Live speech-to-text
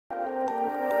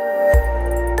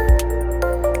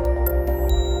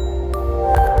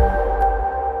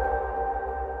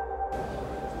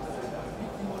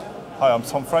Hi, I'm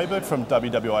Tom Freyberg from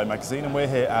WWI Magazine, and we're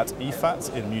here at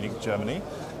IFAT in Munich, Germany.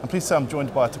 I'm pleased to say I'm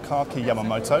joined by Takaaki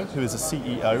Yamamoto, who is the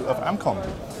CEO of AMCON.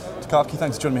 Takaaki,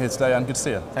 thanks for joining me here today, and good to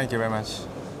see you. Thank you very much.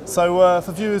 So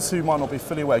for viewers who might not be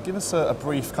fully aware, give us a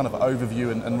brief kind of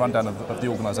overview and rundown of the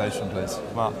organisation, please.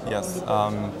 Well, yes.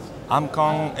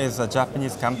 AMCON is a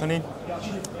Japanese company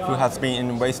who has been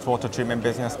in wastewater treatment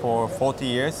business for 40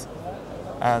 years.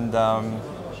 And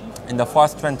in the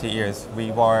first 20 years,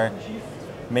 we were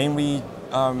mainly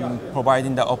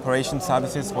providing the operation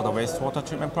services for the wastewater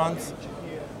treatment plants.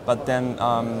 But then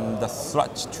the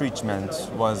sludge treatment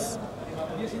was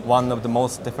one of the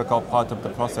most difficult part of the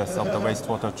process of the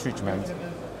wastewater treatment.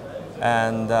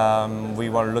 And we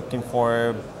were looking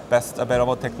for best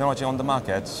available technology on the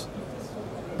market.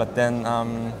 But then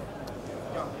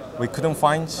we couldn't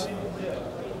find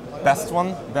best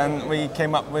one. Then we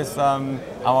came up with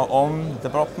our own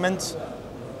development,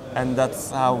 and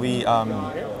that's how we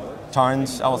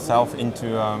turned ourselves into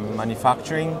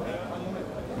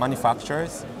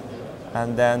manufacturers.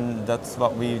 And then that's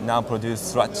what we now produce,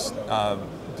 sludge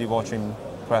dewatering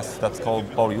press that's called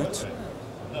VOLUTE.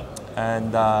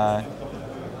 And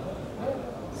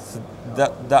so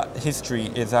that history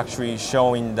is actually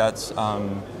showing that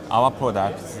our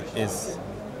product is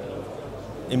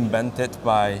invented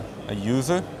by a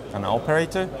user, an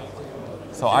operator.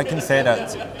 So I can say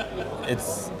that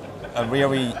it's a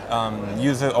really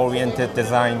user-oriented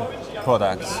design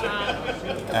product.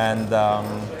 And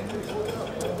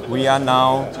we are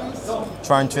now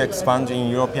trying to expand in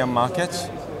European market.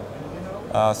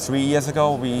 3 years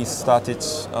ago, we started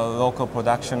a local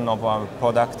production of our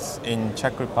products in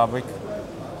Czech Republic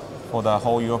for the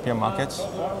whole European market.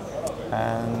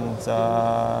 And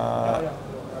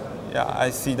yeah, I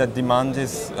see that demand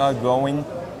is growing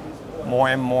more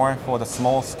and more for the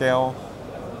small-scale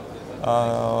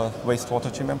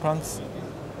wastewater treatment plants.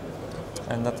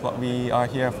 And that's what we are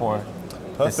here for.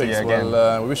 Perfect.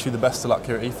 Well, we wish you the best of luck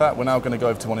here at IFAT. We're now going to go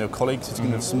over to one of your colleagues who's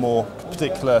going to give some more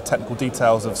particular technical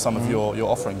details of some of your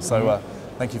offerings. So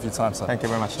thank you for your time, sir. Thank you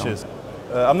very much, Tom. Cheers.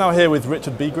 I'm now here with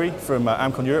Richard Beagrie from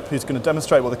AMCON Europe, who's going to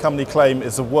demonstrate what the company claim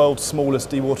is the world's smallest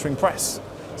dewatering press.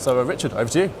 So Richard, over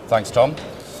to you. Thanks, Tom.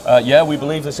 Yeah, we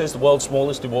believe this is the world's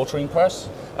smallest dewatering press.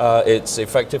 It's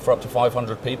effective for up to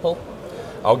 500 people.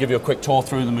 I'll give you a quick tour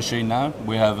through the machine now.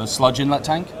 We have a sludge inlet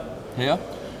tank here.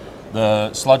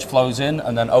 The sludge flows in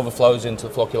and then overflows into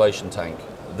the flocculation tank.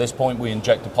 At this point, we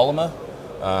inject the polymer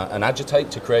and agitate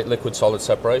to create liquid-solid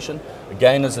separation.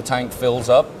 Again, as the tank fills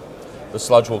up, the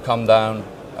sludge will come down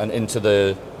and into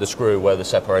the screw where the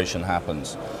separation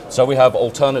happens. So we have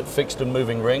alternate fixed and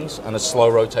moving rings and a slow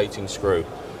rotating screw.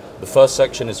 The first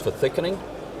section is for thickening.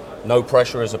 No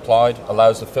pressure is applied,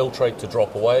 allows the filtrate to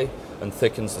drop away and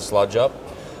thickens the sludge up.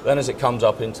 Then as it comes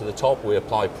up into the top, we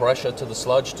apply pressure to the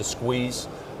sludge to squeeze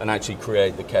and actually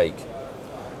create the cake.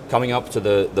 Coming up to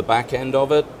the back end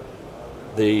of it,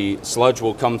 the sludge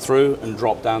will come through and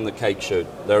drop down the cake chute.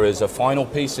 There is a final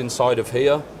piece inside of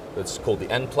here that's called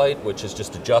the end plate, which is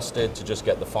just adjusted to just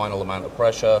get the final amount of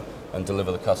pressure and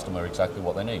deliver the customer exactly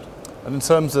what they need. And in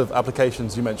terms of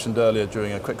applications, you mentioned earlier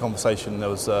during a quick conversation, there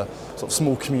was a sort of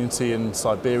small community in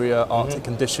Siberia, Arctic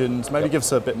conditions. Maybe give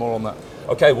us a bit more on that.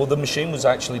 Okay, well the machine was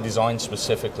actually designed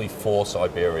specifically for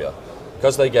Siberia.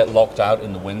 Because they get locked out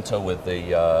in the winter with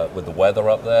the weather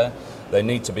up there, they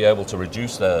need to be able to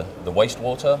reduce the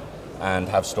wastewater and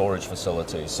have storage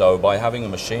facilities. So by having a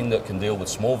machine that can deal with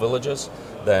small villages,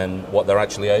 then what they're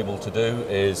actually able to do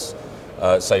is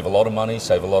save a lot of money,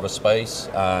 save a lot of space,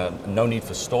 no need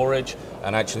for storage,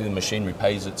 and actually the machine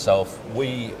repays itself.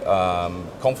 We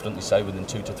confidently say within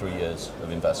 2 to 3 years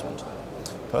of investment.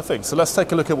 Perfect. So let's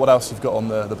take a look at what else you've got on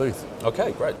the booth.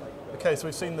 Okay, great. Okay, so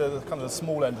we've seen the kind of the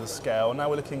small end of the scale. Now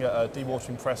we're looking at a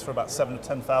dewatering press for about 7,000 to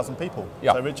 10,000 people.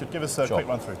 Yeah. So Richard, give us a quick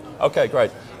run through. Okay, great.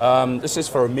 This is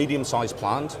for a medium-sized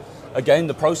plant. Again,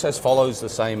 the process follows the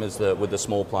same as with the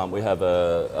small plant. We have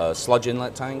a sludge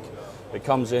inlet tank. It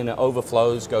comes in, it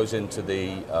overflows, goes into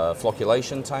the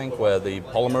flocculation tank where the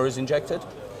polymer is injected.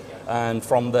 And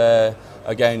from there,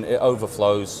 again, it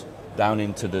overflows down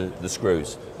into the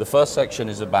screws. The first section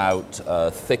is about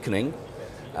thickening.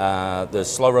 The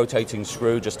slow rotating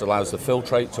screw just allows the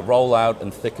filtrate to roll out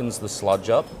and thickens the sludge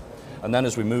up. And then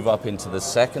as we move up into the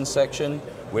second section,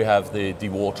 we have the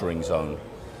dewatering zone.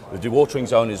 The dewatering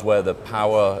zone is where the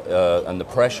power and the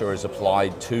pressure is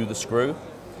applied to the screw.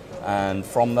 And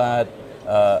from that,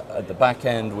 at the back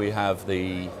end, we have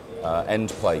the end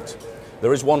plate.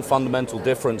 There is one fundamental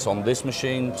difference on this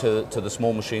machine to the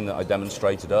small machine that I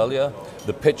demonstrated earlier.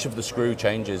 The pitch of the screw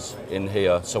changes in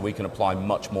here, so we can apply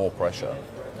much more pressure.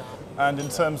 And in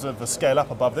terms of the scale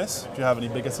up above this, do you have any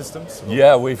bigger systems?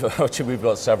 Yeah, we've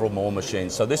got several more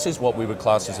machines. So this is what we would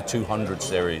class as a 200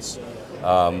 series,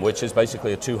 which is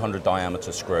basically a 200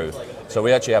 diameter screw. So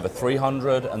we actually have a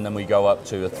 300 and then we go up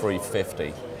to a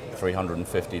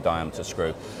 350 diameter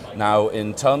screw. Now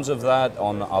in terms of that,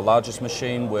 on our largest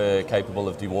machine, we're capable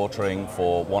of dewatering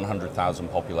for 100,000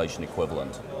 population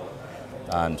equivalent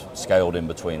and scaled in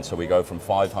between. So we go from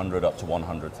 500 up to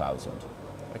 100,000.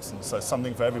 Excellent. So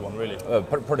something for everyone, really.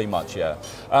 Pretty much, yeah.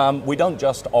 We don't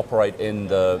just operate in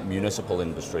the municipal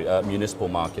industry, municipal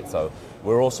market, though.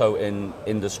 We're also in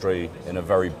industry in a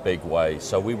very big way.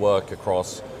 So we work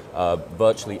across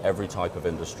virtually every type of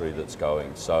industry that's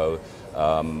going. So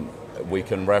we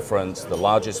can reference the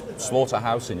largest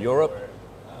slaughterhouse in Europe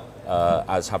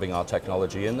as having our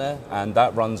technology in there, and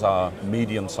that runs our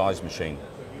medium-sized machine.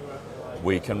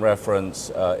 We can reference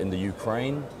in the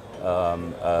Ukraine,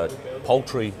 a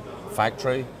poultry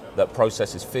factory that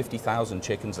processes 50,000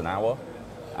 chickens an hour,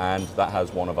 and that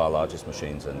has one of our largest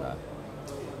machines in there.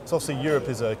 So obviously Europe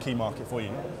is a key market for you.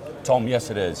 Tom,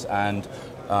 yes it is, and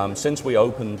since we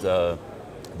opened the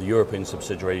European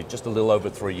subsidiary just a little over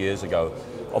 3 years ago,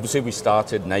 obviously we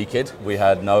started naked. We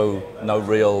had no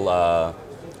real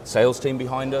sales team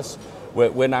behind us.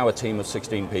 We're now a team of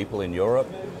 16 people in Europe,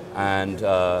 and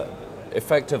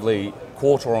effectively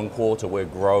quarter on quarter we're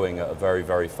growing at a very,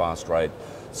 very fast rate.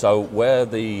 So where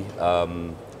the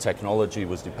technology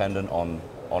was dependent on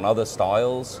other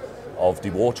styles of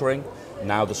dewatering,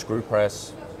 now the screw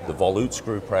press, the VOLUTE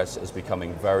screw press is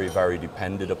becoming very, very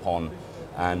depended upon,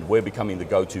 and we're becoming the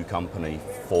go-to company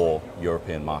for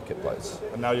European marketplace.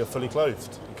 And now you're fully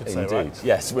clothed, you could say, Indeed. right?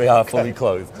 Yes, we are fully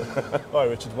clothed. All right,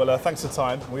 Richard. Well, thanks for the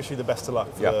time. We wish you the best of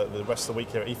luck for the rest of the week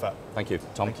here at IFAT. Thank you,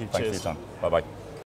 Tom. Thank you. Thanks Cheers. for your time. Bye-bye.